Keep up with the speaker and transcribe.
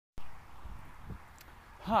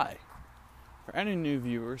Hi. For any new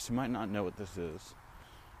viewers who might not know what this is,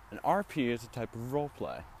 an RP is a type of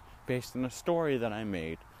roleplay based on a story that I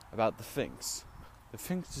made about the Finks. The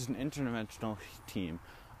Finks is an interdimensional team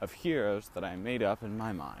of heroes that I made up in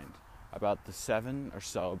my mind about the 7 or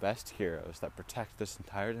so best heroes that protect this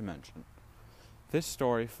entire dimension. This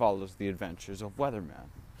story follows the adventures of Weatherman,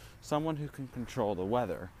 someone who can control the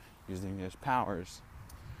weather using his powers,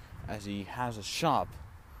 as he has a shop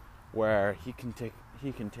where he can take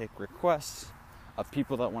requests of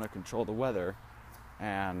people that want to control the weather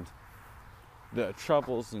and the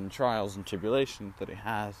troubles and trials and tribulations that he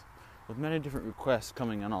has with many different requests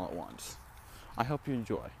coming in all at once. I hope you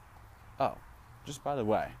enjoy. Oh, just by the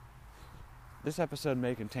way, this episode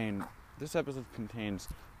contains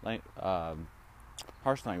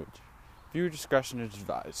harsh language. Viewer discretion is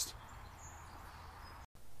advised.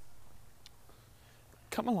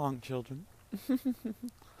 Come along, children.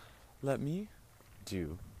 Let me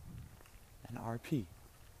do an RP.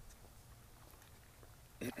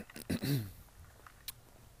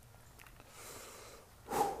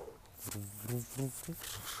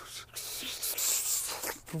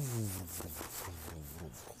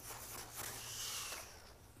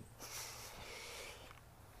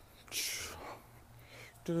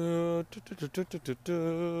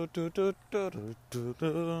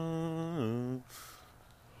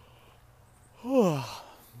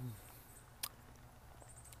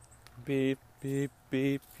 Beep, beep,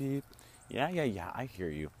 beep, beep. Yeah, I hear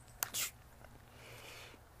you.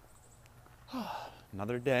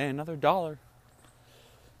 Another day, another dollar.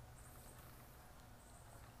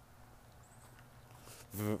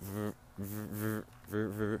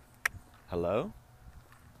 Hello?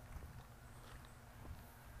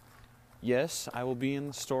 Yes, I will be in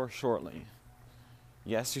the store shortly.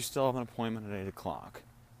 Yes, you still have an appointment at 8 o'clock.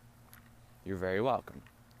 You're very welcome.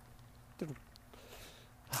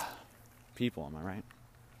 People, am I right?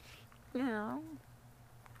 Yeah.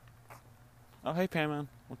 Oh, hey, Payman.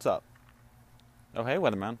 What's up? Oh, hey,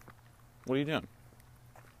 Weatherman. What are you doing?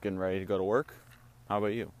 Getting ready to go to work? How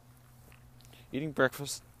about you? Eating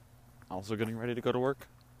breakfast? Also getting ready to go to work?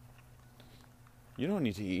 You don't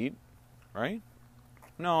need to eat, right?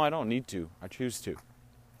 No, I don't need to. I choose to.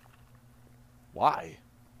 Why?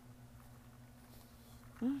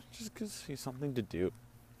 Just because it's something to do.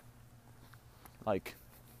 Like,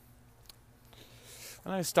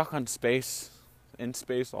 when I was stuck in space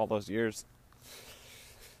all those years,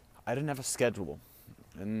 I didn't have a schedule.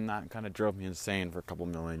 And that kind of drove me insane for a couple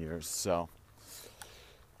million years. So,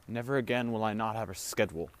 never again will I not have a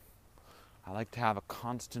schedule. I like to have a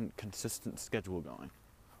constant, consistent schedule going.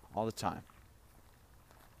 All the time.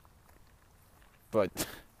 But,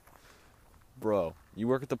 bro, you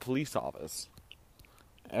work at the police office.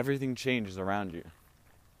 Everything changes around you.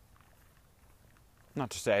 Not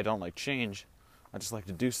to say I don't like change. I just like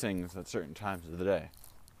to do things at certain times of the day.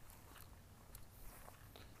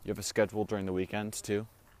 You have a schedule during the weekends, too?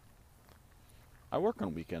 I work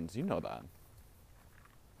on weekends, you know that.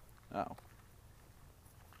 Oh.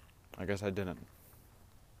 I guess I didn't.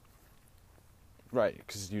 Right,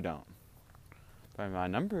 because you don't. But my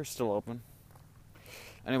number is still open.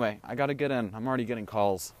 Anyway, I gotta get in. I'm already getting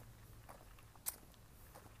calls.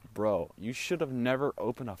 Bro, you should have never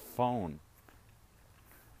opened a phone.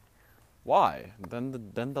 Why? Then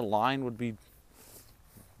the line would be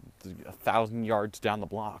 1,000 yards down the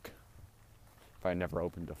block. If I never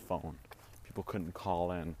opened a phone, people couldn't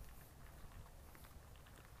call in.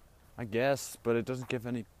 I guess, but it doesn't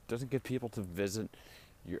give people to visit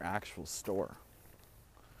your actual store.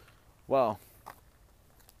 Well,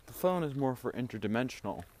 the phone is more for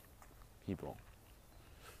interdimensional people.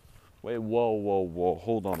 Wait, whoa,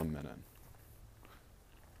 hold on a minute.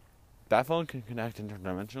 That phone can connect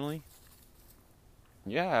interdimensionally?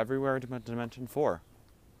 Yeah, everywhere Dimension 4.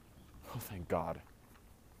 Oh, thank God.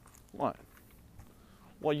 What?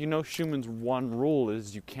 Well, you know Schumann's one rule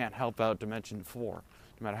is you can't help out Dimension 4,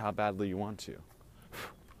 no matter how badly you want to.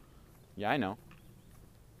 Yeah, I know.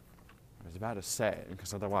 I was about to say it,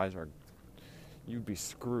 because otherwise you'd be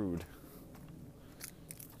screwed.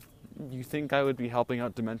 You think I would be helping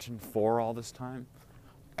out Dimension 4 all this time?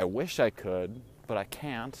 I wish I could, but I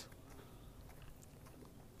can't.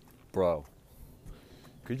 Bro.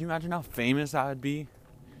 Could you imagine how famous I would be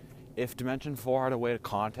if Dimension 4 had a way to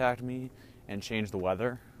contact me and change the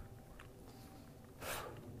weather? Do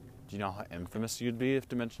you know how infamous you'd be if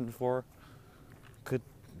Dimension 4 could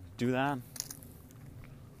do that?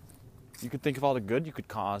 You could think of all the good you could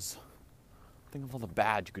cause. Think of all the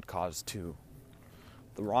bad you could cause, too.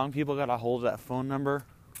 The wrong people got a hold of that phone number,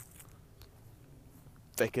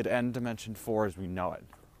 they could end Dimension 4 as we know it.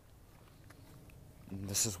 And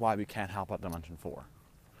this is why we can't help out Dimension 4. No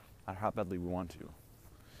matter how badly we want to.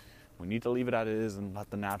 We need to leave it as it is and let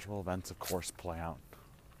the natural events of course play out.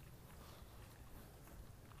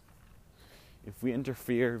 If we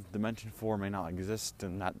interfere, Dimension 4 may not exist,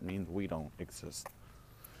 and that means we don't exist.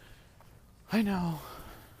 I know.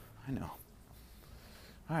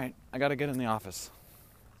 Alright, I gotta get in the office.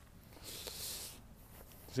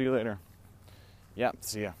 See you later. Yep,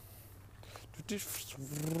 see ya.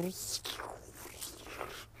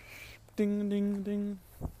 Ding, ding, ding.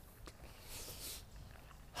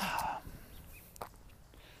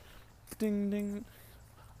 Ding, ding.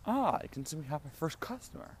 I can see we have our first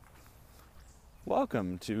customer.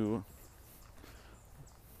 Welcome to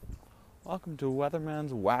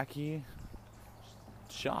Weatherman's wacky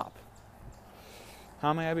shop.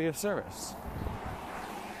 How may I be of service?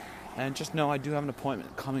 And just know I do have an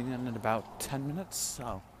appointment coming in about 10 minutes,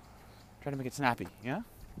 so try to make it snappy, yeah?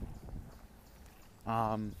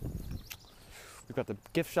 We've got the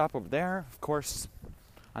gift shop over there. Of course,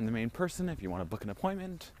 I'm the main person if you want to book an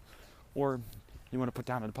appointment or you want to put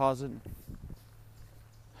down a deposit.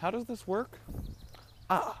 How does this work?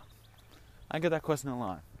 I get that question a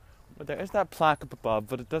lot. But there is that plaque up above,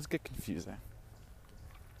 but it does get confusing.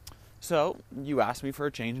 So, you asked me for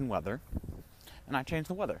a change in weather, and I changed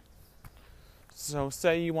the weather. So,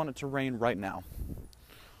 say you want it to rain right now.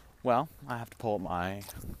 Well, I have to pull up my...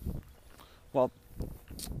 Well,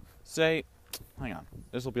 say... Hang on,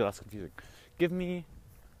 this will be less confusing. Give me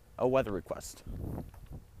a weather request.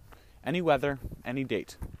 Any weather, any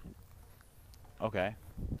date. Okay.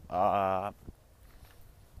 Have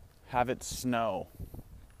it snow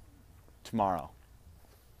tomorrow.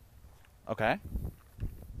 Okay.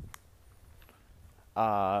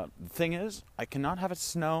 The thing is, I cannot have it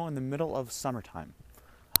snow in the middle of summertime.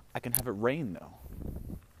 I can have it rain, though.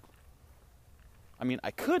 I mean, I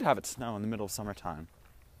could have it snow in the middle of summertime,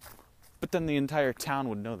 but then the entire town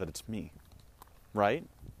would know that it's me, right?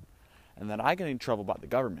 And then I get in trouble by the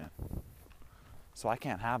government. So I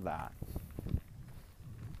can't have that.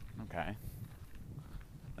 Okay.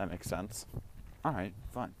 That makes sense. Alright,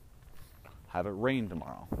 fine. Have it rain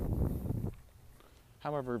tomorrow.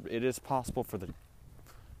 However, it is possible for the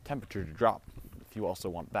temperature to drop if you also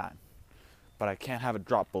want that. But I can't have it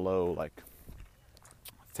drop below, like,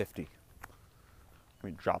 50. I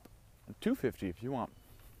mean, drop to 50 if you want.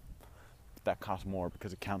 But that costs more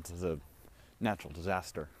because it counts as a natural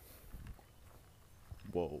disaster.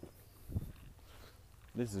 Whoa.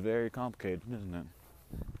 This is very complicated, isn't it?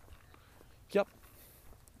 Yep.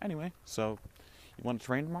 Anyway, so, you want it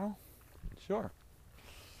to rain tomorrow? Sure.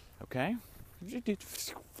 Okay.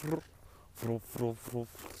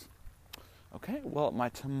 Okay, well, my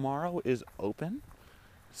tomorrow is open.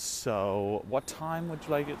 So, what time would you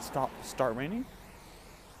like it to start raining?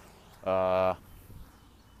 Don't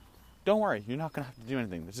worry, you're not going to have to do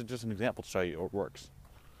anything. This is just an example to show you it works.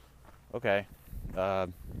 Okay.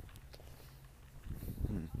 2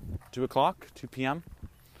 o'clock, 2 p.m.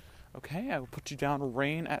 Okay, I will put you down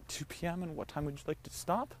rain at 2 p.m. And what time would you like to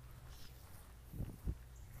stop?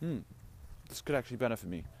 This could actually benefit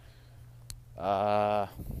me. 5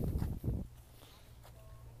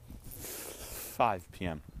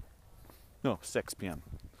 p.m. No, 6 p.m.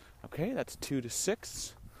 Okay, that's 2 to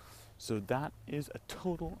 6. So that is a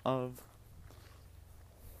total of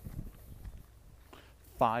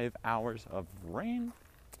 5 hours of rain.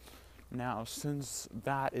 Now, since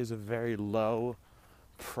that is a very low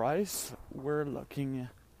price, we're looking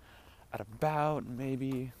at about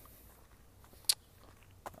maybe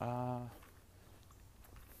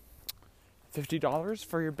 $50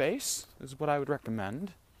 for your base is what I would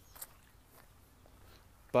recommend.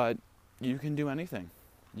 But you can do anything.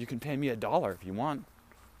 You can pay me $1 if you want.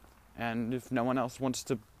 And if no one else wants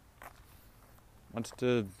to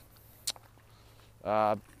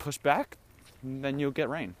push back, then you'll get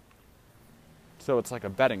rain. So it's like a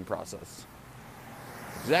betting process.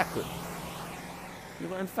 Exactly. You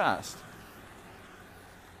learn fast.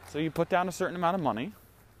 So you put down a certain amount of money.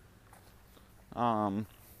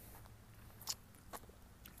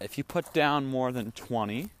 If you put down more than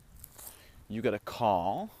 20, you get a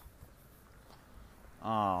call.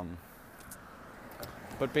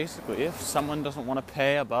 But basically, if someone doesn't want to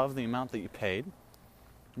pay above the amount that you paid,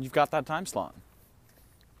 you've got that time slot.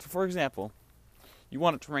 So for example, you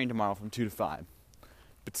want it to rain tomorrow from 2 to 5.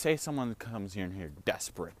 But say someone comes here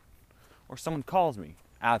desperate. Or someone calls me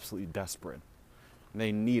absolutely desperate.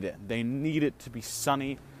 They need it. They need it to be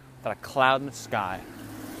sunny, without a cloud in the sky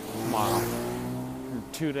tomorrow. From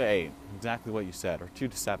 2 to 8. Exactly what you said. Or 2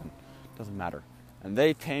 to 7. Doesn't matter. And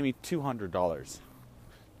they pay me $200 to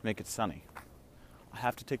make it sunny. I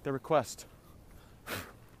have to take their request.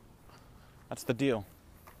 That's the deal.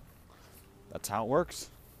 That's how it works.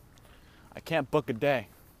 I can't book a day.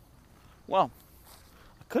 Well,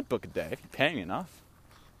 I could book a day if you're paying enough.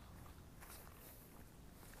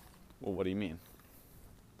 Well, what do you mean?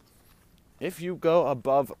 If you go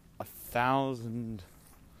above 1,000,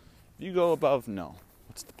 if you go above, no,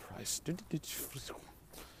 what's the price?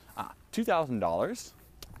 $2,000,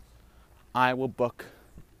 I will book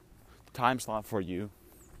the time slot for you,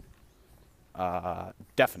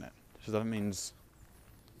 definite. So that means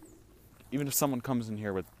even if someone comes in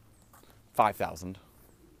here with 5,000,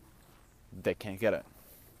 they can't get it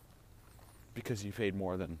because you paid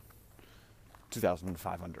more than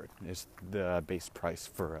 2,500 is the base price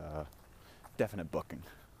for a definite booking.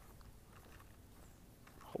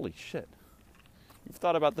 Holy shit. You've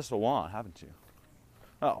thought about this a while, haven't you?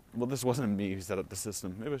 Oh, well, this wasn't me who set up the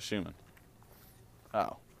system. It was Schumann.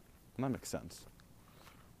 Oh, that makes sense.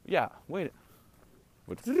 Yeah, wait.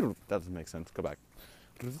 That doesn't make sense. Go back.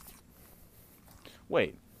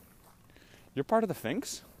 Wait. You're part of the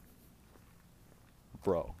Finks?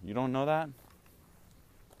 Bro, you don't know that?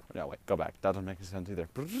 No, wait, go back. That doesn't make sense either.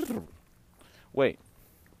 Wait.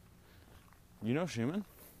 You know Schumann?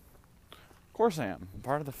 Of course I am. I'm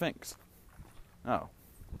part of the Finks. Oh.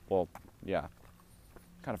 Well, yeah.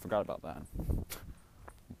 Kind of forgot about that.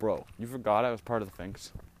 Bro, you forgot I was part of the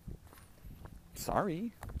Finks?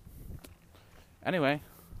 Sorry. Anyway,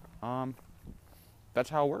 that's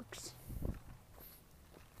how it works.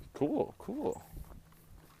 Cool.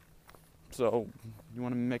 So, you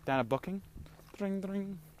want to make that a booking? Dring,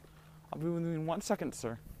 dring. I'll be with you in 1 second,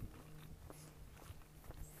 sir.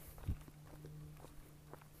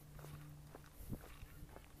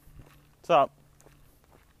 What's up?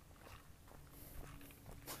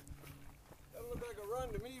 That looked like a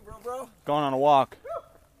run to me, bro. Going on a walk.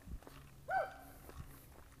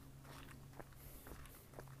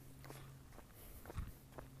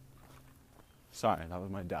 Sorry, that was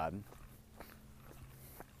my dad.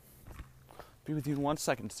 Be with you in 1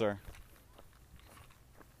 second, sir.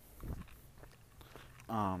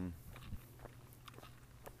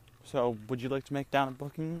 So, would you like to make down a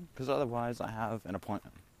booking? Because otherwise, I have an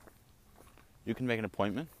appointment. You can make an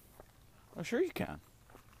appointment? Oh, sure you can.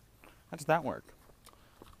 How does that work?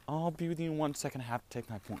 I'll be with you in 1 second. I have to take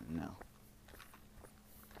my appointment now.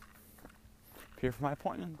 Here for my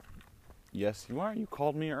appointment? Yes, you are. You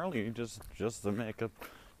called me earlier just to make a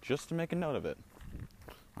note of it.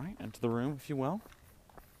 All right, enter the room, if you will.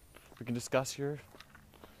 We can discuss your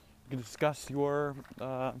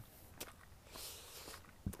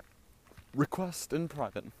request in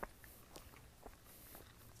private.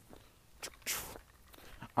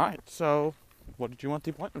 All right. So, what did you want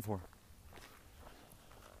the appointment for?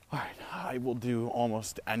 All right. I will do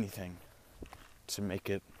almost anything to make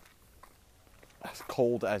it as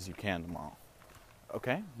cold as you can tomorrow.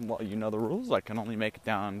 Okay, well, you know the rules. I can only make it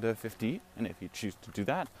down to 50, and if you choose to do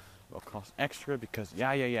that, it will cost extra because,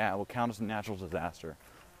 it will count as a natural disaster.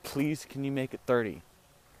 Please, can you make it 30?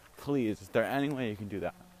 Please, is there any way you can do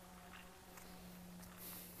that?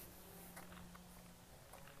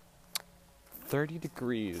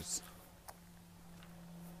 $30.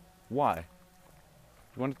 Why?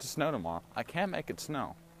 You want it to snow tomorrow? I can't make it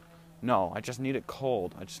snow. No, I just need it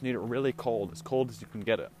cold. I just need it really cold as you can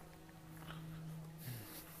get it.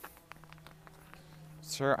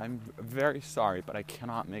 Sir, I'm very sorry, but I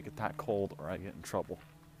cannot make it that cold or I get in trouble.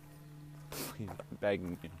 Please, I'm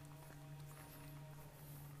begging you.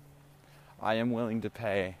 I am willing to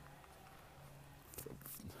pay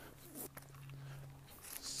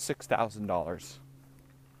 $6,000.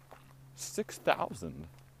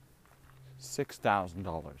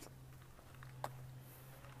 $6,000.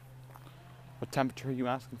 What temperature are you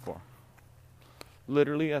asking for?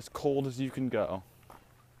 Literally as cold as you can go.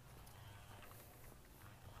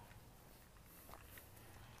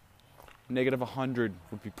 -100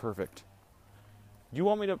 would be perfect. You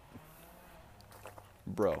want me to...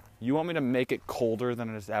 Bro, you want me to make it colder than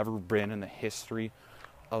it has ever been in the history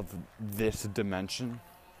of this dimension?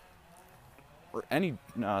 Or any...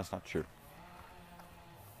 No, that's not true.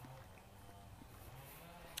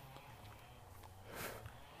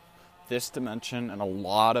 This dimension and a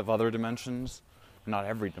lot of other dimensions, not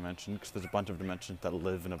every dimension, because there's a bunch of dimensions that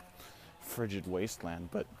live in a frigid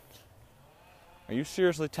wasteland, but are you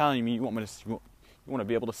seriously telling me you want to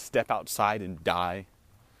be able to step outside and die?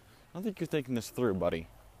 I don't think you're thinking this through, buddy.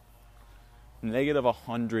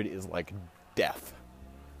 -100 is like death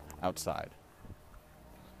outside.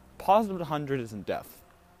 +100 isn't death,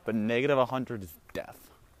 but -100 is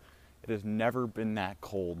death. It has never been that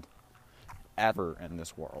cold ever in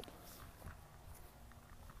this world.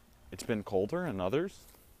 It's been colder in others.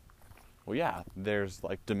 Well, yeah, there's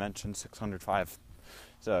like dimension 605.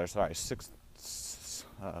 So, sorry, 6.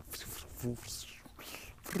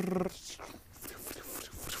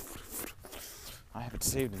 I have it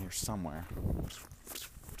saved in here somewhere.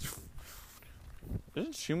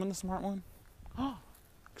 Isn't Schumann the smart one? Oh,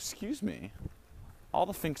 excuse me. All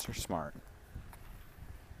the finks are smart.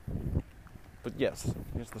 But yes,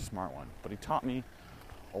 he's the smart one. But he taught me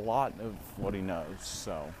a lot of what he knows,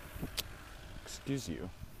 so excuse you.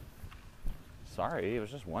 Sorry, I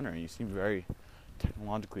was just wondering. You seem very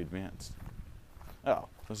technologically advanced. Oh,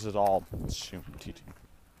 this is all Schumann teaching.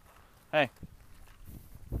 Hey.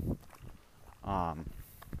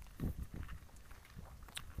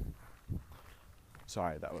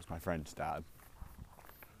 Sorry, that was my friend's dad.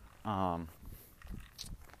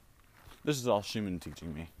 This is all Schumann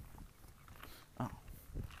teaching me. Oh.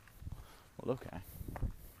 Well, okay.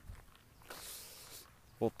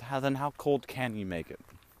 Well, then how cold can you make it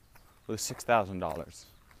with $6,000?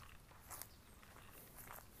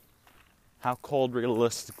 How cold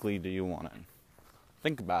realistically do you want it?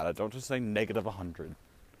 Think about it. Don't just say negative 100.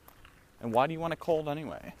 And why do you want it cold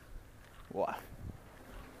anyway? Why?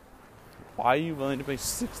 Why are you willing to pay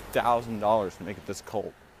 $6,000 to make it this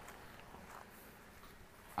cold?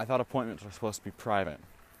 I thought appointments were supposed to be private.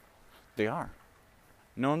 They are.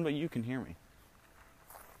 No one but you can hear me.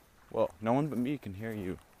 Well, no one but me can hear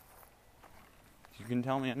you. You can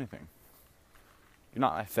tell me anything. You're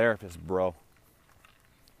not my therapist, bro.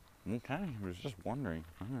 Okay, I was just wondering.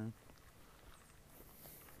 Alright.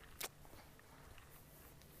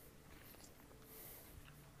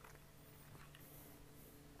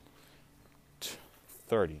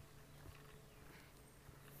 $30.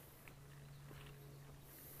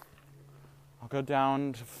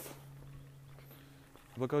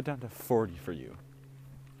 We'll go down to 40 for you.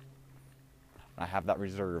 I have that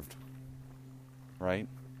reserved. Right?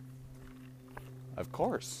 Of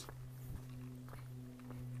course.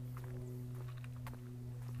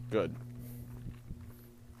 Good.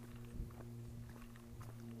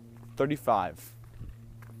 35.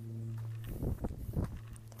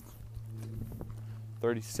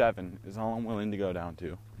 37 is all I'm willing to go down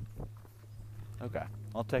to. Okay,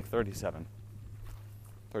 I'll take 37.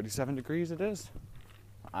 37 degrees it is.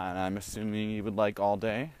 And I'm assuming you would like all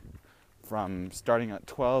day from starting at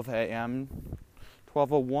 12 a.m.,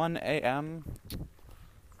 12:01 a.m.,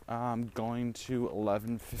 going to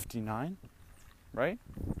 11:59, right?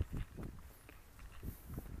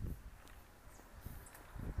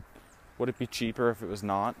 Would it be cheaper if it was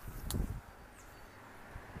not?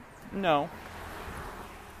 No.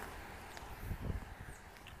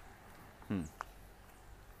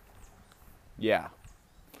 Yeah.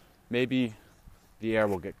 Maybe the air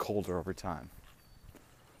will get colder over time.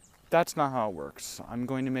 That's not how it works. I'm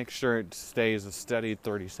going to make sure it stays a steady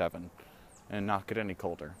 37 and not get any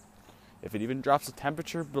colder. If it even drops the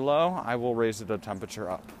temperature below, I will raise the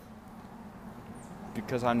temperature up.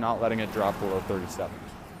 Because I'm not letting it drop below 37.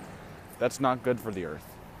 That's not good for the earth.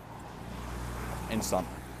 In summer.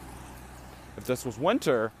 If this was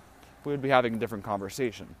winter, we would be having a different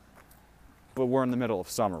conversation. But we're in the middle of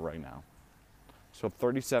summer right now. So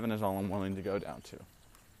 37 is all I'm willing to go down to.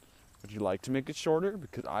 Would you like to make it shorter?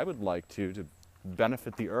 Because I would like to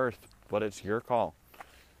benefit the earth, but it's your call.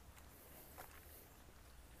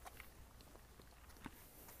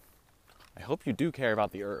 I hope you do care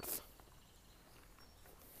about the earth.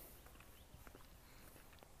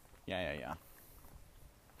 Yeah.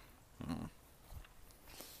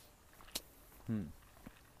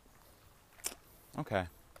 Okay.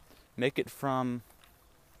 Make it from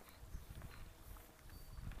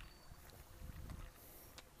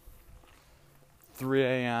 3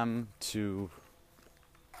 a.m. to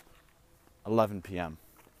 11 p.m.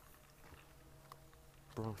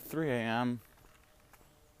 Bro, 3 a.m.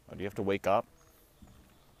 Oh, do you have to wake up?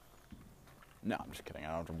 No, I'm just kidding. I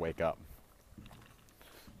don't have to wake up.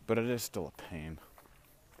 But it is still a pain.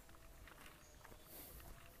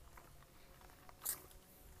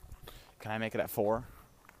 Can I make it at 4?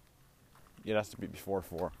 It has to be before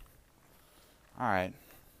 4. Alright.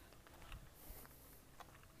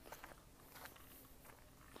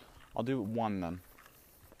 I'll do 1 then.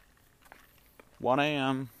 1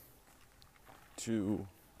 a.m. to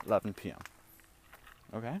 11 p.m.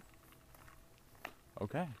 Okay?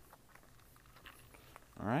 Okay.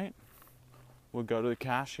 Alright. We'll go to the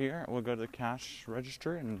cashier. We'll go to the cash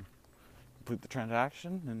register and complete the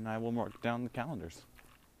transaction, and I will mark down the calendars.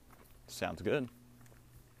 Sounds good.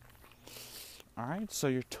 Alright, so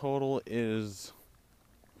your total is...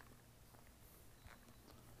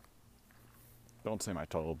 Don't say my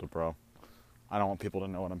total, bro. I don't want people to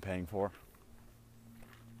know what I'm paying for.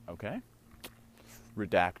 Okay.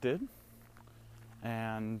 redacted,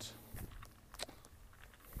 and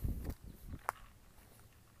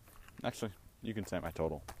actually, you can say my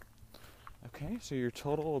total. Okay, so your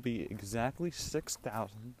total will be exactly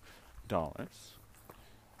 $6,000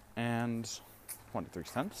 and 23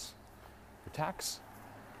 cents for tax.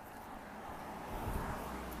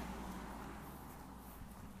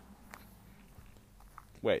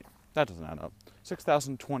 Wait, that doesn't add up.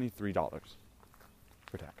 $6,023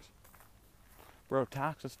 for tax. Bro,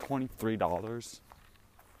 tax is $23.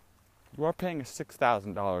 You are paying a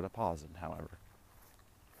 $6,000 deposit, however.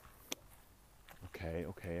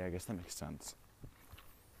 Okay, I guess that makes sense.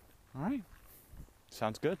 Alright,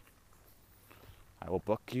 sounds good. I will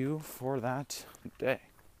book you for that day.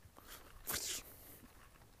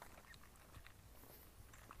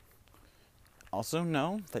 Also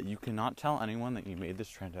know that you cannot tell anyone that you made this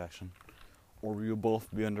transaction, or we will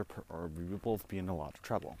both be in a lot of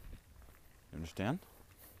trouble. You understand?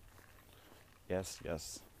 Yes.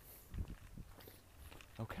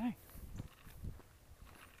 Okay.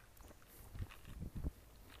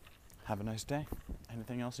 Have a nice day.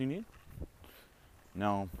 Anything else you need?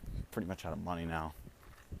 No, pretty much out of money now.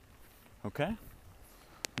 Okay?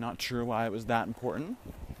 Not sure why it was that important,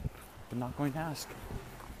 but not going to ask.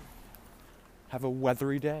 Have a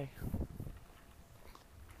weathery day.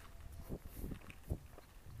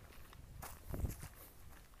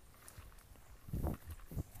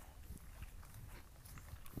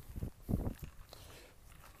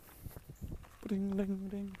 Ding, ding,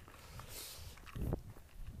 ding.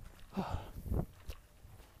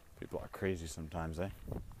 People are crazy sometimes, eh?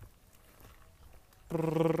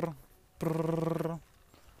 Brrr, brrr,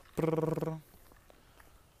 brrr.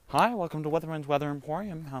 Hi, welcome to Weatherman's Weather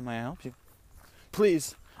Emporium. How may I help you?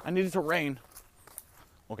 Please, I need it to rain.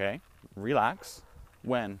 Okay, relax.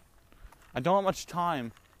 When? I don't have much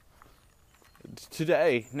time.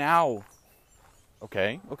 Today, now.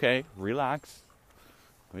 Okay, relax.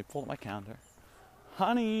 Let me pull up my calendar.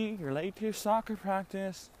 Honey, you're late to your soccer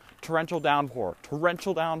practice. Torrential downpour.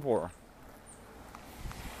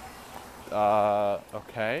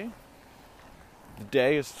 Okay. The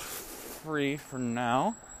day is free for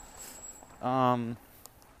now. I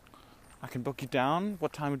can book you down.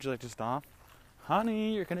 What time would you like to stop?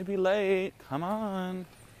 Honey, you're gonna be late. Come on.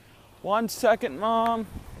 1 second, Mom.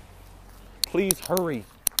 Please hurry.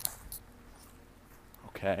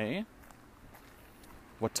 Okay.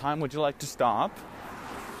 What time would you like to stop?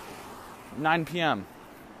 9 p.m.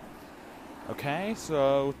 Okay,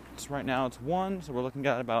 so right now it's 1, so we're looking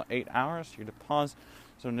at about 8 hours. Your deposit,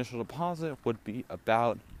 so initial deposit would be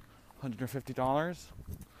about $150.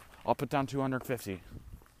 I'll put down $250.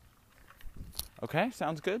 Okay,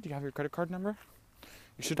 sounds good. Do you have your credit card number?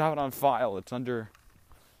 You should have it on file. It's under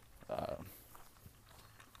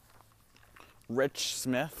Rich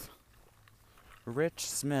Smith.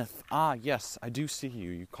 Ah, yes, I do see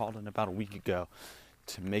you. You called in about a week ago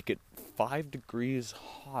to make it 5 degrees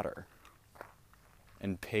hotter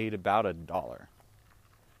and paid about $1.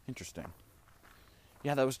 Interesting.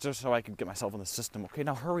 Yeah, that was just so I could get myself in the system. Okay,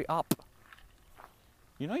 now hurry up.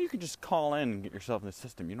 You know you can just call in and get yourself in the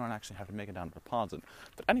system. You don't actually have to make it down to deposit.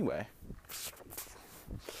 But anyway.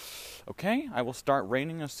 Okay, I will start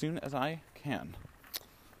raining as soon as I can.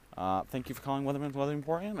 Thank you for calling Weatherman's Weather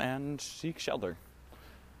Emporium and seek shelter.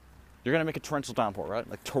 You're going to make a torrential downpour, right?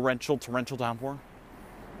 Like torrential downpour?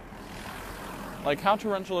 Like how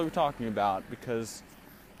torrential are we talking about? Because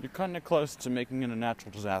you're cutting it close to making it a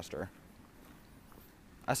natural disaster.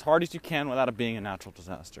 As hard as you can without it being a natural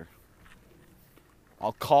disaster.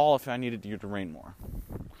 I'll call if I needed you to rain more.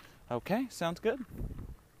 Okay, sounds good.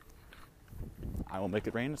 I will make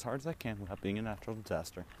it rain as hard as I can without being a natural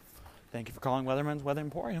disaster. Thank you for calling Weatherman's Weather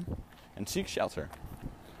Emporium and seek shelter.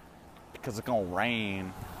 Because it's gonna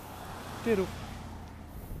rain. Doodle.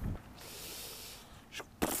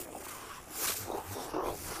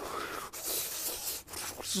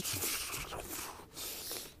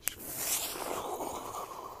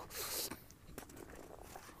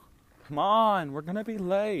 Come on, we're gonna be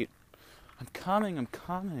late. I'm coming.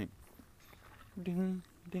 Ding,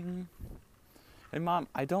 ding. Hey, Mom,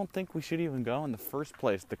 I don't think we should even go in the first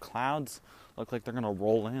place. The clouds look like they're gonna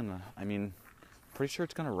roll in. I mean, pretty sure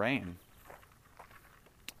it's gonna rain.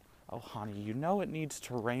 Oh, honey, you know it needs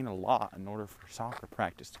to rain a lot in order for soccer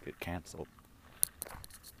practice to get canceled.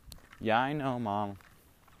 Yeah, I know, Mom.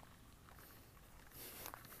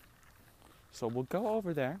 So we'll go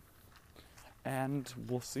over there, and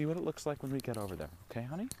we'll see what it looks like when we get over there. Okay,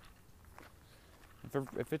 honey?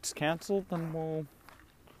 If it's canceled, then we'll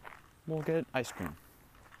get ice cream.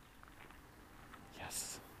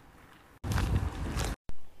 Yes.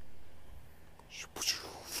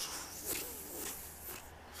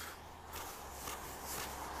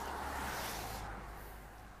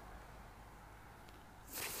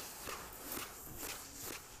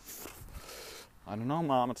 I don't know,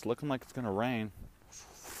 Mom. It's looking like it's gonna rain.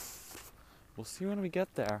 We'll see when we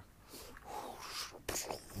get there.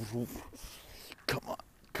 Come on.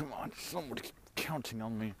 Come on. Somebody's counting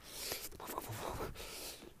on me.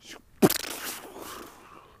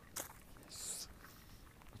 Yes.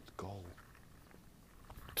 Let's go.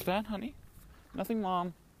 What's that, honey? Nothing,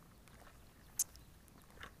 Mom.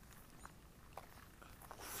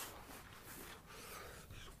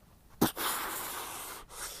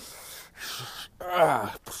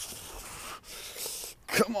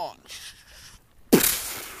 Come on.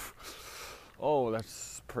 Oh,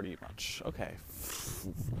 that's pretty much okay.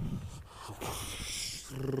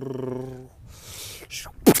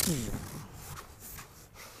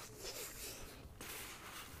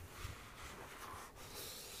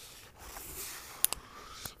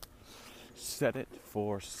 Set it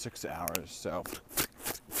for 6 hours, so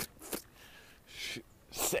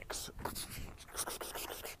 6.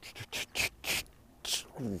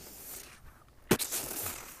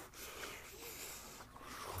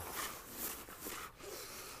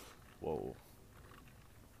 Whoa.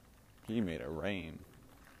 He made it rain.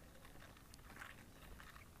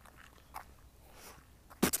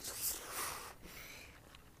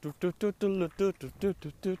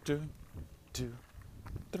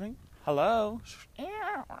 Hello?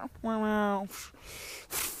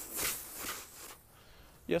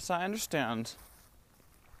 Yes, I understand.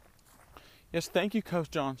 Yes, thank you,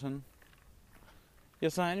 Coach Johnson.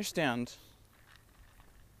 Yes, I understand.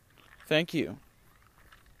 Thank you.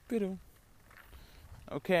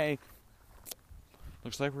 Okay.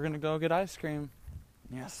 Looks like we're gonna go get ice cream.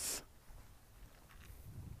 Yes.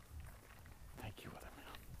 Thank you, weatherman.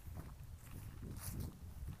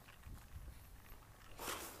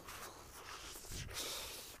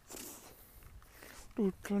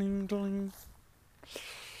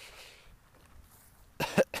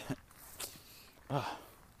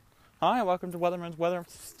 Hi, welcome to Weatherman's Weather.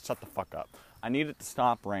 Shut the fuck up. I need it to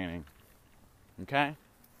stop raining. Okay?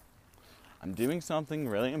 I'm doing something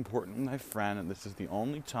really important with my friend, and this is the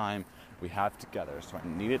only time we have together, so I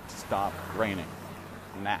need it to stop raining.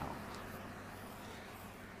 Now.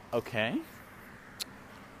 Okay?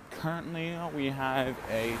 Currently, we have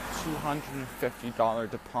a $250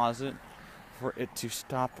 deposit for it to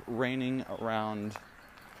stop raining around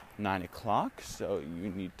 9 o'clock, so you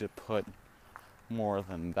need to put more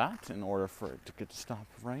than that in order for it to get to stop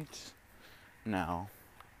right now.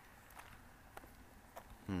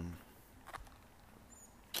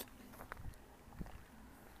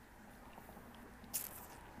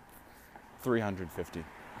 $350.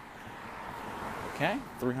 Okay,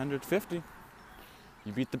 $350.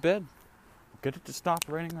 You beat the bid. Get it to stop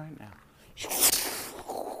raining right now.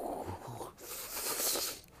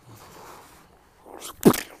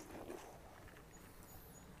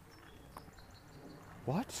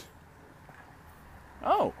 What?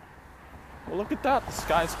 Oh. Well, look at that. The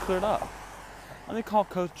sky's cleared up. Let me call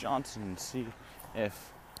Coach Johnson and see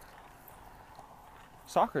if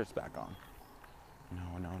soccer is back on.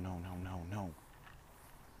 No.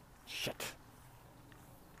 Shit.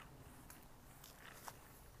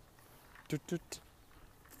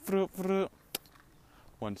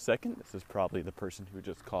 1 second. This is probably the person who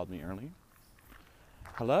just called me earlier.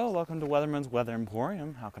 Hello, welcome to Weatherman's Weather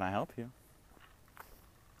Emporium. How can I help you?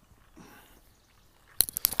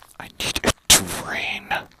 I need it to rain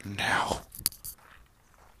now.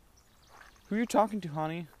 Who are you talking to,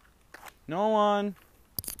 honey? No one.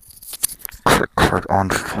 Credit card on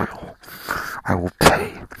file. I will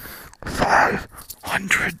pay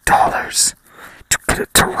 $500 to get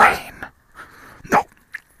it to rain. No.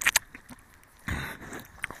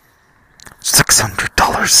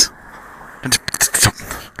 $600.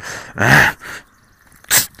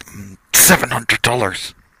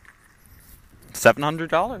 $700.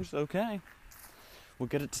 $700? Okay. We'll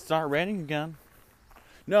get it to start raining again.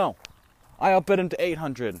 No. I outbid him to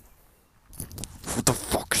 $800. What the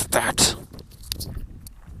fuck is that?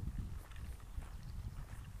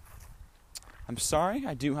 I'm sorry,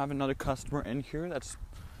 I do have another customer in here that's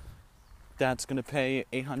gonna pay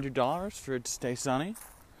 $800 for it to stay sunny.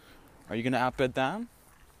 Are you gonna outbid them?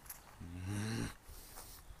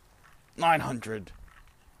 900.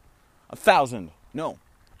 1,000. No.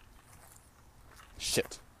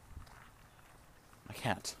 Shit. I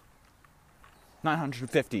can't.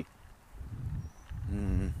 950.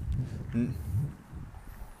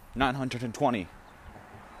 920.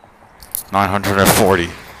 940.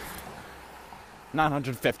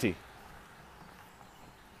 950.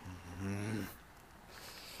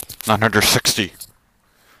 960.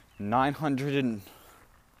 900 and...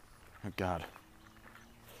 Oh, God.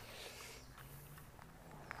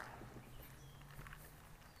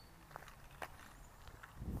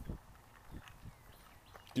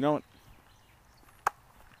 You know what?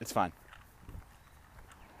 It's fine.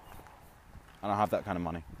 I don't have that kind of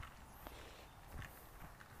money.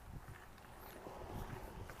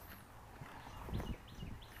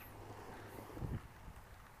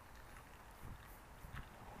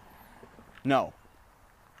 No.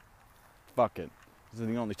 Fuck it. This is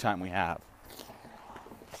the only time we have.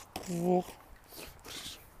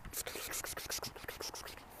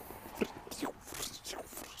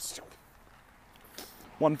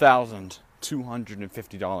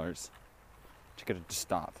 $1,250 to get it to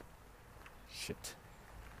stop. Shit.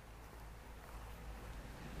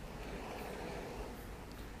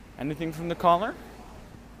 Anything from the caller?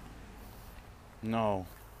 No,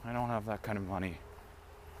 I don't have that kind of money.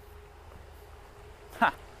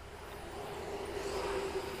 Ha!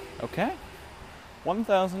 Okay.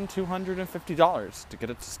 $1,250 to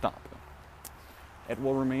get it to stop. It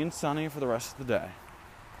will remain sunny for the rest of the day.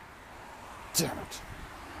 Damn it.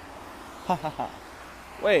 Ha ha ha.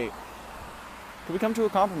 Wait. Can we come to a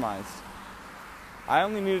compromise? I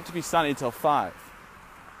only need it to be sunny till 5.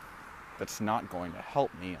 That's not going to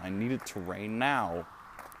help me. I need it to rain now.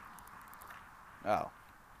 Oh.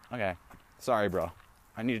 Okay. Sorry, bro.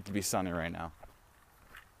 I need it to be sunny right now.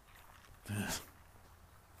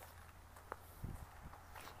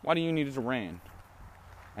 Why do you need it to rain?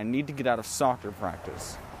 I need to get out of soccer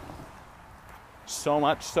practice. So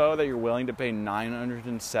much so that you're willing to pay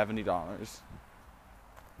 $970.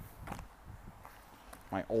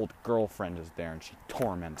 My old girlfriend is there and she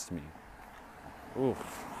torments me.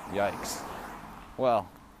 Oof, yikes. Well,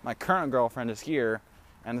 my current girlfriend is here,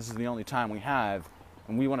 and this is the only time we have,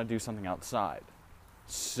 and we want to do something outside.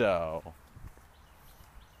 So...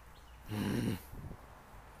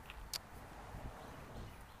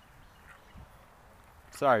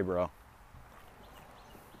 Sorry, bro.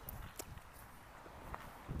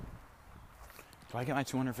 Do I get my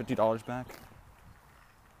 $250 back?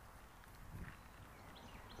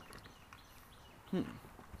 I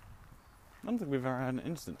don't think we've ever had an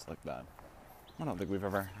instance like that. I don't think we've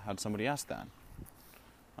ever had somebody ask that.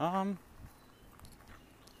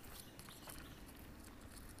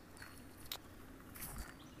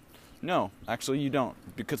 No, actually you don't,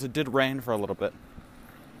 because it did rain for a little bit.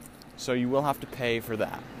 So you will have to pay for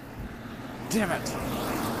that. Damn it!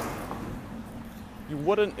 You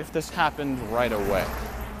wouldn't if this happened right away.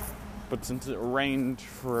 But since it rained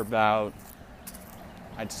for about,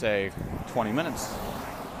 I'd say, 20 minutes,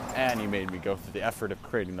 and you made me go through the effort of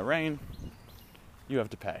creating the rain, you have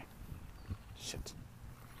to pay. Shit.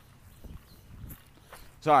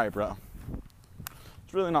 Sorry, bro.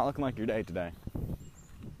 It's really not looking like your day today.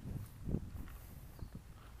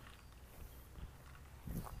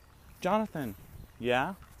 Jonathan,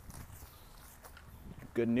 yeah?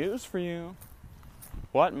 Good news for you.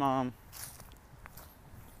 What, Mom?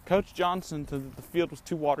 Coach Johnson said that the field was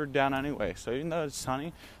too watered down anyway, so even though it's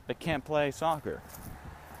sunny, they can't play soccer.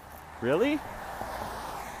 Really?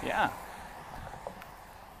 Yeah.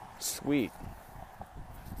 Sweet.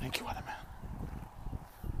 Thank you, weatherman.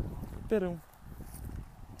 Biddle.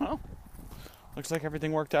 Well, looks like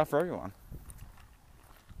everything worked out for everyone.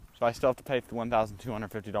 So I still have to pay the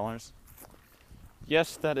 $1,250.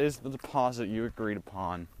 Yes, that is the deposit you agreed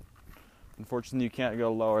upon. Unfortunately, you can't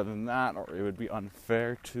go lower than that, or it would be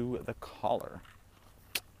unfair to the caller.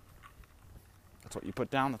 That's what you put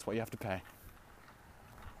down, that's what you have to pay.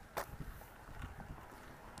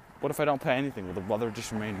 What if I don't pay anything? Will the weather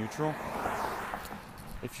just remain neutral?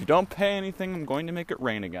 If you don't pay anything, I'm going to make it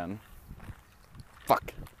rain again.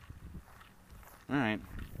 Fuck. Alright.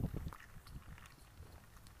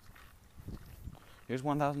 Here's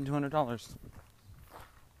 $1,200.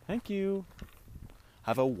 Thank you.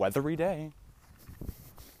 Have a weathery day.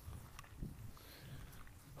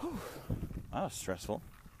 Whew. That was stressful.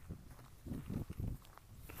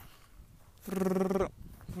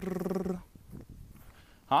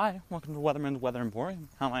 Hi, welcome to Weatherman's Weather Emporium.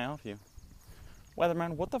 How may I help you?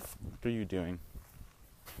 Weatherman, what the f*** are you doing?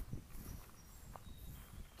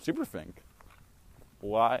 Super Fink.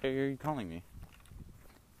 Why are you calling me?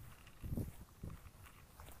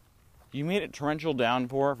 You made it torrential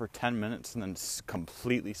downpour for 10 minutes and then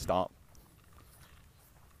completely stop.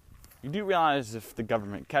 You do realize if the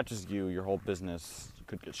government catches you, your whole business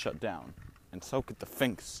could get shut down. And so could the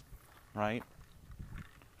finks, right?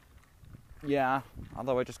 Yeah,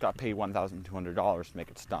 although I just got paid $1,200 to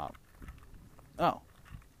make it stop. Oh.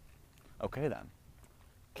 Okay then.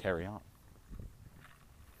 Carry on.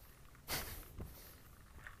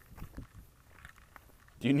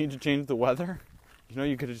 Do you need to change the weather? You know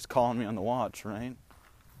you could have just called me on the watch, right?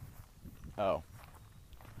 Oh.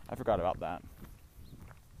 I forgot about that.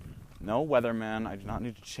 No, weatherman, I do not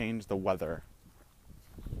need to change the weather.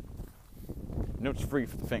 You know it's free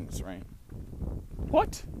for the finks, right?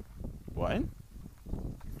 What? What?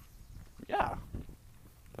 Yeah.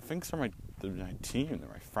 The finks are they're my team, they're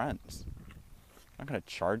my friends. I'm not gonna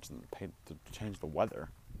charge them to pay to change the weather.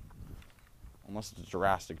 Unless it's a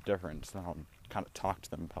drastic difference, then I'll kind of talk to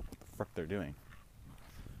them about what the frick they're doing.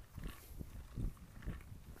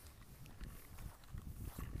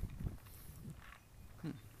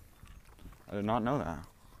 I did not know that.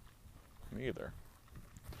 Me either.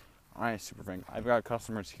 Alright, Super Fink. I've got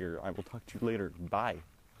customers here. I will talk to you later. Bye.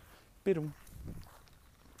 Bidum.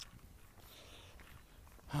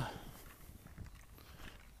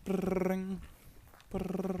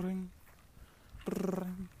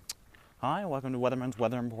 Hi, welcome to Weatherman's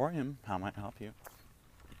Weather Emporium. How might I help you?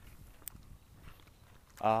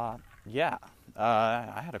 Yeah.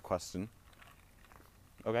 I had a question.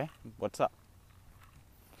 Okay, what's up?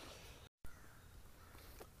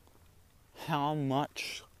 How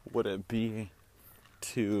much would it be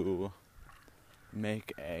to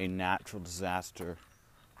make a natural disaster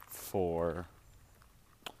for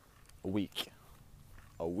a week?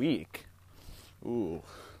 A week? Ooh.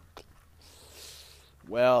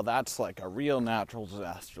 Well, that's like a real natural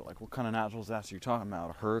disaster. Like, what kind of natural disaster are you talking about?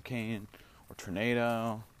 A hurricane? Or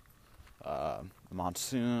tornado? A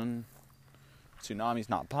monsoon? Tsunami's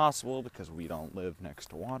not possible because we don't live next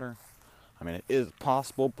to water. I mean, it is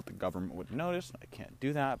possible, but the government would notice. I can't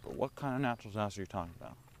do that. But what kind of natural disaster are you talking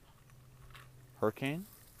about? Hurricane?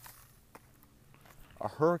 A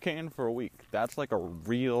hurricane for a week. That's like a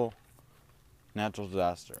real natural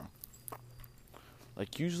disaster.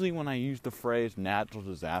 Like, usually when I use the phrase natural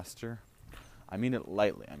disaster, I mean it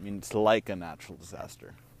lightly. I mean, it's like a natural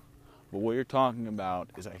disaster. But what you're talking about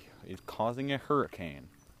is causing a hurricane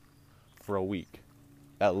for a week.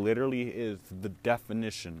 That literally is the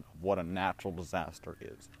definition of what a natural disaster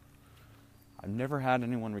is. I've never had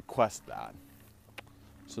anyone request that.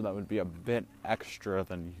 So that would be a bit extra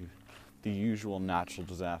than the usual natural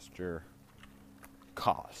disaster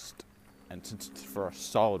cost. And since it's for a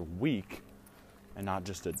solid week, and not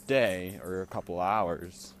just a day or a couple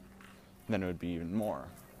hours, then it would be even more.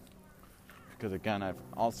 Because again, I've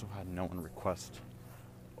also had no one request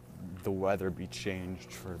the weather be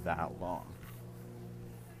changed for that long.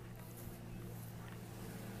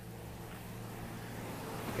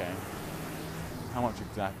 Okay. How much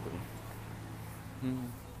exactly?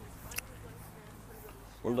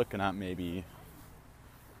 We're looking at maybe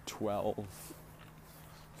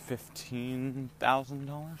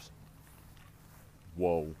 $15,000.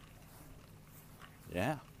 Whoa.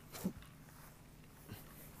 Yeah.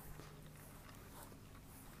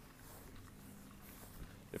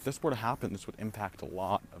 If this were to happen, this would impact a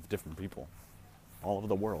lot of different people all over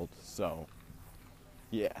the world. So,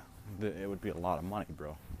 yeah, it would be a lot of money,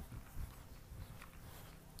 bro.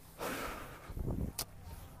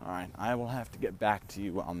 Alright, I will have to get back to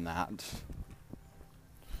you on that.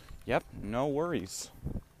 Yep, no worries.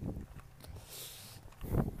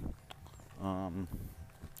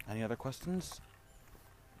 Any other questions?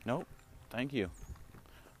 Nope. Thank you.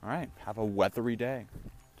 Alright, have a weathery day.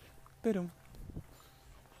 Bidum.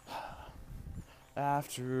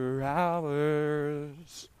 After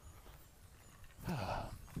hours. Well,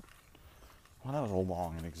 that was a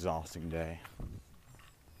long and exhausting day.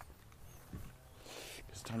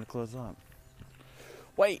 It's time to close up.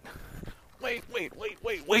 Wait,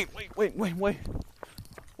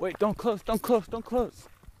 don't close.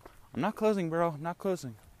 I'm not closing, bro. I'm not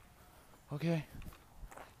closing. Okay.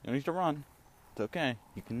 You don't need to run. It's okay.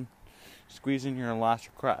 You can squeeze in your last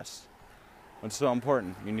request. What's so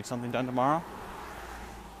important? You need something done tomorrow?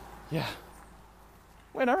 Yeah.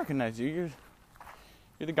 Wait, I recognize you. You're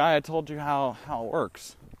the guy I told you how it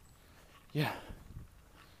works. Yeah.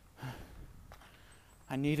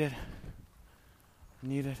 I need it. I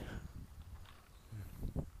need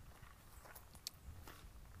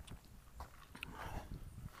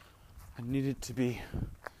it to be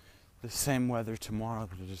the same weather tomorrow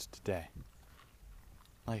that it is today.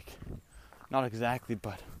 Like, not exactly,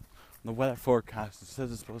 but the weather forecast, it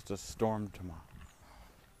says it's supposed to storm tomorrow.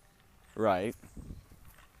 Right.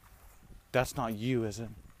 That's not you, is it?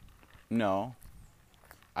 No.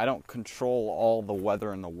 I don't control all the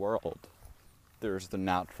weather in the world. There's the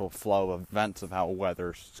natural flow of events of how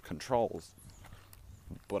weather controls.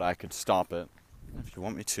 But I could stop it if you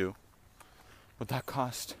want me to. Would that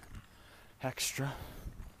cost extra?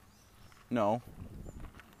 No.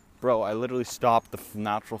 Bro, I literally stop the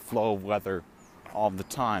natural flow of weather all the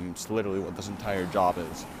time. It's literally what this entire job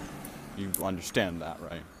is. You understand that,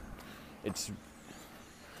 right?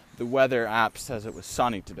 The weather app says it was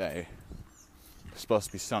sunny today. It's supposed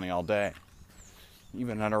to be sunny all day.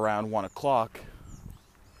 Even at around 1 o'clock.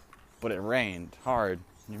 But it rained hard.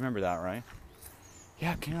 You remember that, right?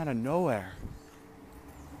 Yeah, it came out of nowhere.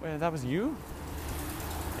 Wait, that was you?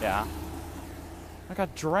 Yeah. I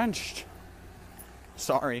got drenched.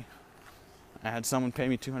 Sorry. I had someone pay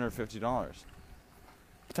me $250.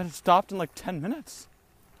 But then it stopped in like 10 minutes.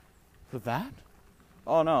 For that?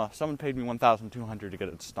 Oh no, someone paid me $1,200 to get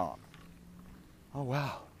it to stop. Oh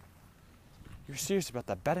wow. You're serious about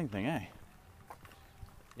that betting thing, eh?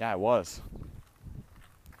 Yeah, I was.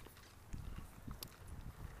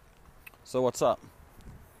 So what's up?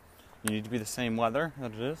 You need to be the same weather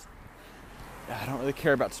that it is? Yeah, I don't really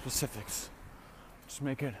care about specifics. Just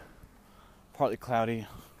make it partly cloudy,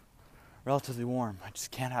 relatively warm. I just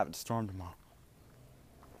can't have it storm tomorrow.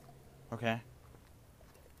 Okay?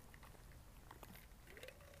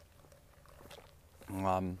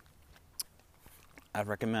 I'd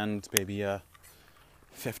recommend maybe a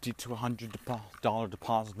 $50 to $100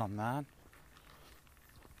 deposit on that.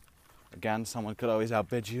 Again, someone could always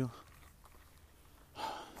outbid you. But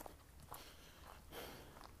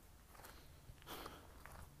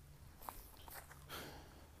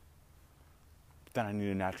then I need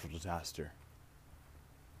a natural disaster.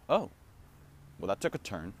 Oh, well that took a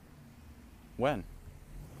turn. When?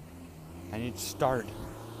 I need to start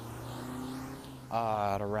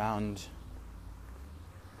at around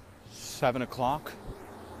 7 o'clock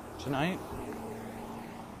tonight.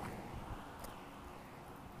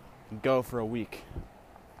 And go for a week.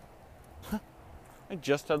 I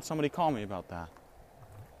just had somebody call me about that.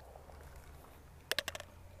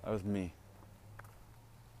 That was me.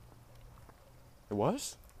 It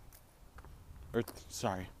was?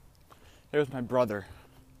 Sorry. It was my brother.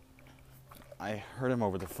 I heard him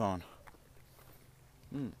over the phone.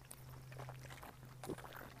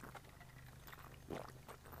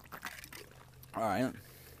 Alright.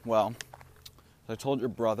 Well, I told your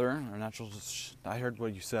brother, I heard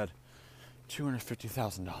what you said.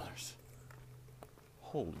 $250,000.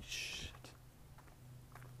 Holy shit.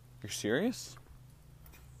 You're serious?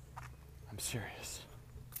 I'm serious.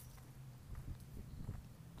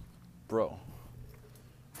 Bro,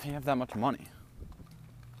 how do you have that much money?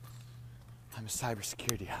 I'm a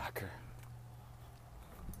cybersecurity hacker.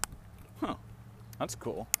 Huh, that's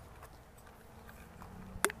cool.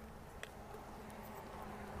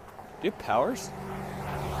 Do you have powers?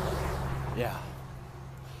 Yeah.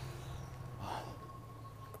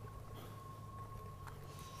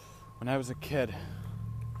 When I was a kid,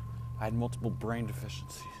 I had multiple brain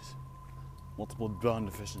deficiencies, multiple bone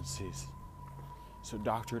deficiencies. So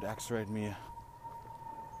doctor had x-rayed me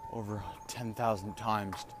over 10,000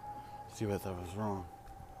 times to see what that was wrong.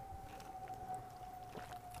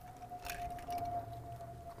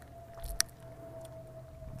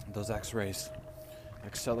 Those x-rays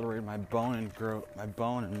accelerated my bone and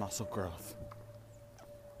muscle growth.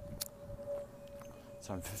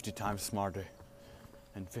 So I'm 50 times smarter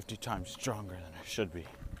and 50 times stronger than I should be.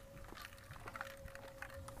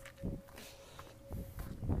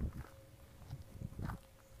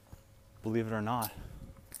 Believe it or not,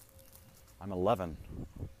 I'm 11.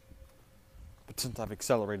 But since I've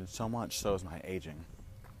accelerated so much, so is my aging.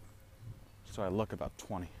 So I look about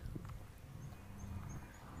 20.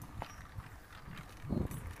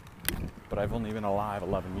 But I've only been alive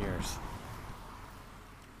 11 years.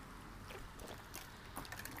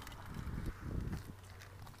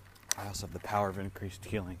 I also have the power of increased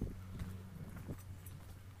healing.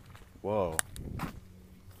 Whoa.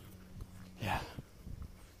 Yeah.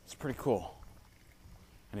 It's pretty cool.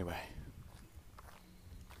 Anyway.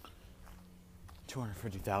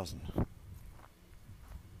 250,000.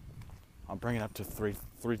 I'll bring it up to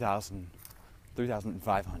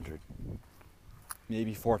 3,500.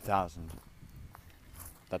 Maybe 4,000.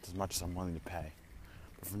 That's as much as I'm willing to pay.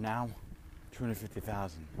 But for now,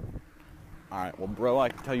 250,000. Alright, well bro, I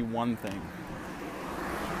can tell you one thing.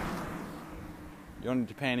 You don't need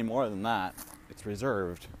to pay any more than that. It's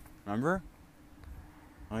reserved. Remember?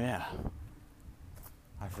 Oh yeah.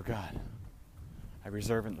 I forgot. I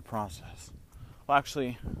reserve it in the process. Well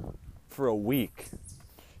actually, for a week,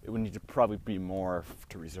 it would need to probably be more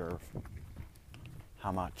to reserve.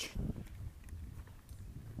 How much?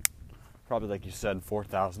 Probably like you said,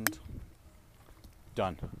 4,000.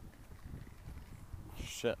 Done.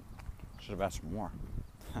 Shit. Should have asked for more.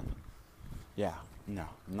 Yeah, no,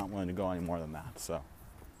 I'm not willing to go any more than that, so.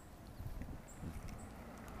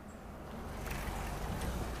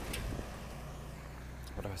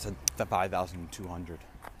 What if I said 5,200?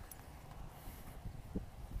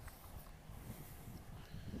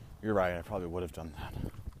 You're right, I probably would have done that.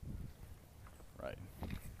 Right.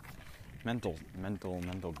 Mental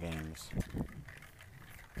games.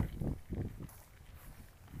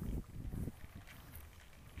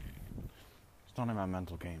 It's not about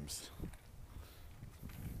mental games.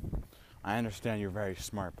 I understand you're very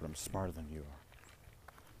smart, but I'm smarter than you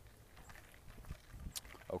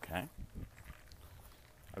are. Okay.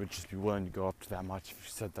 I would just be willing to go up to that much if you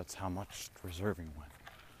said that's how much reserving went.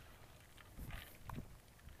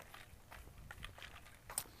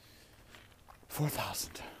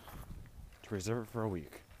 $4,000 to reserve it for a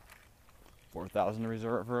week. $4,000 to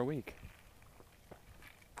reserve it for a week.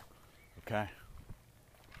 Okay.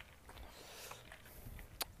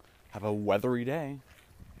 Have a weathery day.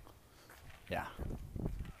 Yeah.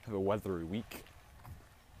 Have a weathery week.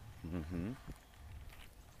 Mm-hmm.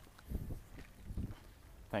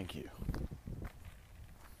 Thank you.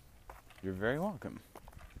 You're very welcome.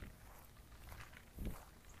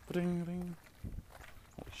 Ding-ding.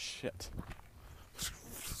 Holy shit.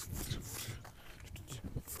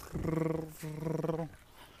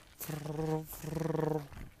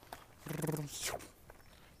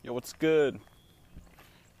 Yo, what's good?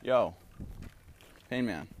 Yo. Hey,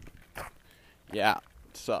 man. Yeah,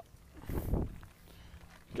 what's up?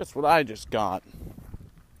 Guess what I just got?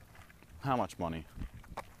 How much money?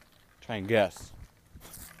 Try and guess.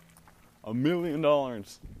 $1 million.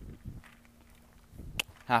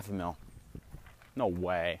 $500,000. No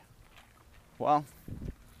way. Well,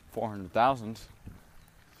 400,000.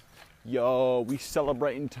 Yo, we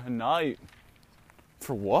celebrating tonight.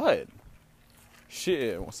 For what?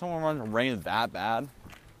 Shit, was someone running the rain that bad?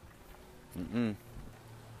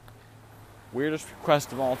 Weirdest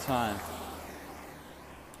request of all time.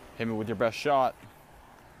 Hit me with your best shot.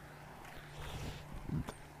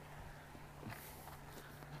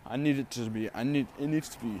 It needs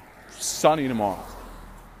to be sunny tomorrow.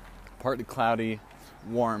 Partly cloudy,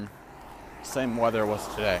 warm. Same weather it was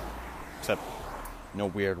today. Except no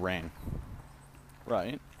weird rain.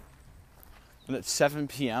 Right. And at 7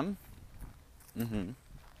 p.m.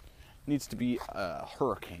 Needs to be a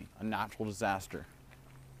hurricane, a natural disaster.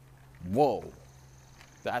 Whoa.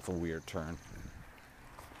 That's a weird turn.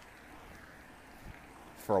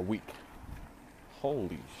 For a week. Holy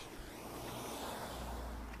shit.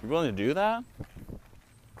 You willing to do that?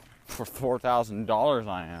 For $4,000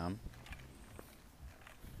 I am.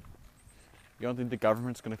 You don't think the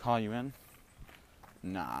government's going to call you in?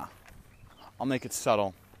 Nah. I'll make it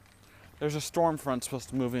subtle. There's a storm front supposed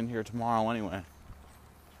to move in here tomorrow anyway.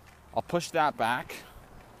 I'll push that back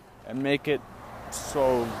and make it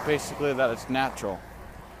so basically that it's natural.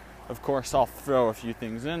 Of course, I'll throw a few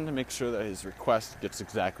things in to make sure that his request gets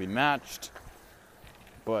exactly matched.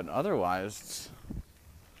 But otherwise,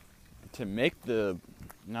 to make the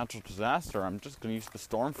natural disaster, I'm just going to use the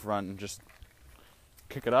storm front and just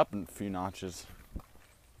kick it up in a few notches.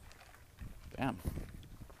 Damn.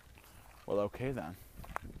 Well, okay then.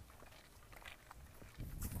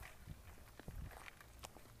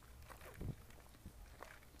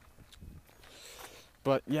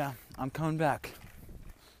 But yeah, I'm coming back.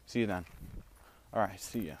 See you then. Alright,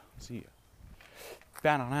 see ya.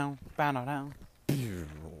 Bow down.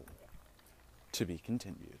 To be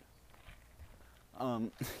continued.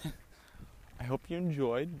 I hope you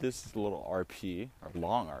enjoyed this little RP, or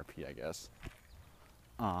long RP, I guess.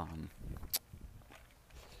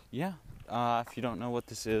 Yeah, if you don't know what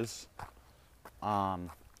this is,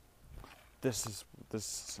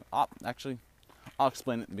 actually, I'll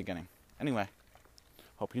explain it at the beginning. Anyway,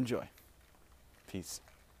 hope you enjoy. Peace.